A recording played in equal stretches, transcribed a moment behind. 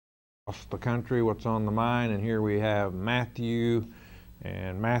the country, what's on the mind, and here we have Matthew,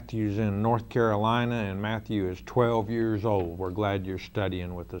 and Matthew's in North Carolina, and Matthew is 12 years old. We're glad you're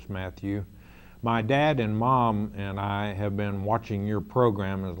studying with us, Matthew. My dad and mom and I have been watching your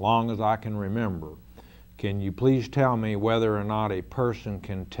program as long as I can remember. Can you please tell me whether or not a person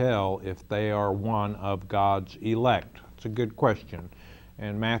can tell if they are one of God's elect? It's a good question.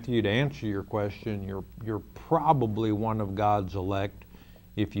 And Matthew, to answer your question, you're probably one of God's elect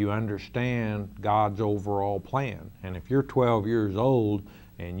if you understand God's overall plan. And if you're 12 years old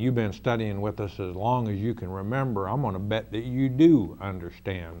and you've been studying with us as long as you can remember, I'm going to bet that you do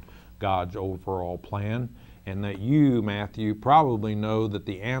understand God's overall plan, and that you, Matthew, probably know that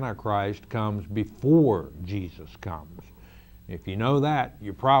the Antichrist comes before Jesus comes. If you know that,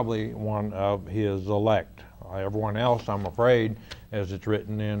 you're probably one of his elect. Everyone else, I'm afraid, as it's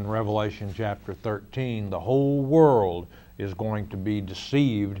written in Revelation chapter 13, the whole world is going to be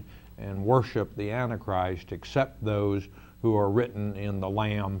deceived and worship the Antichrist, except those who are written in the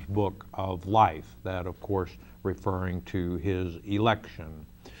Lamb's book of life. That, of course, referring to his election.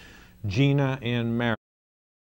 Gina and Mary.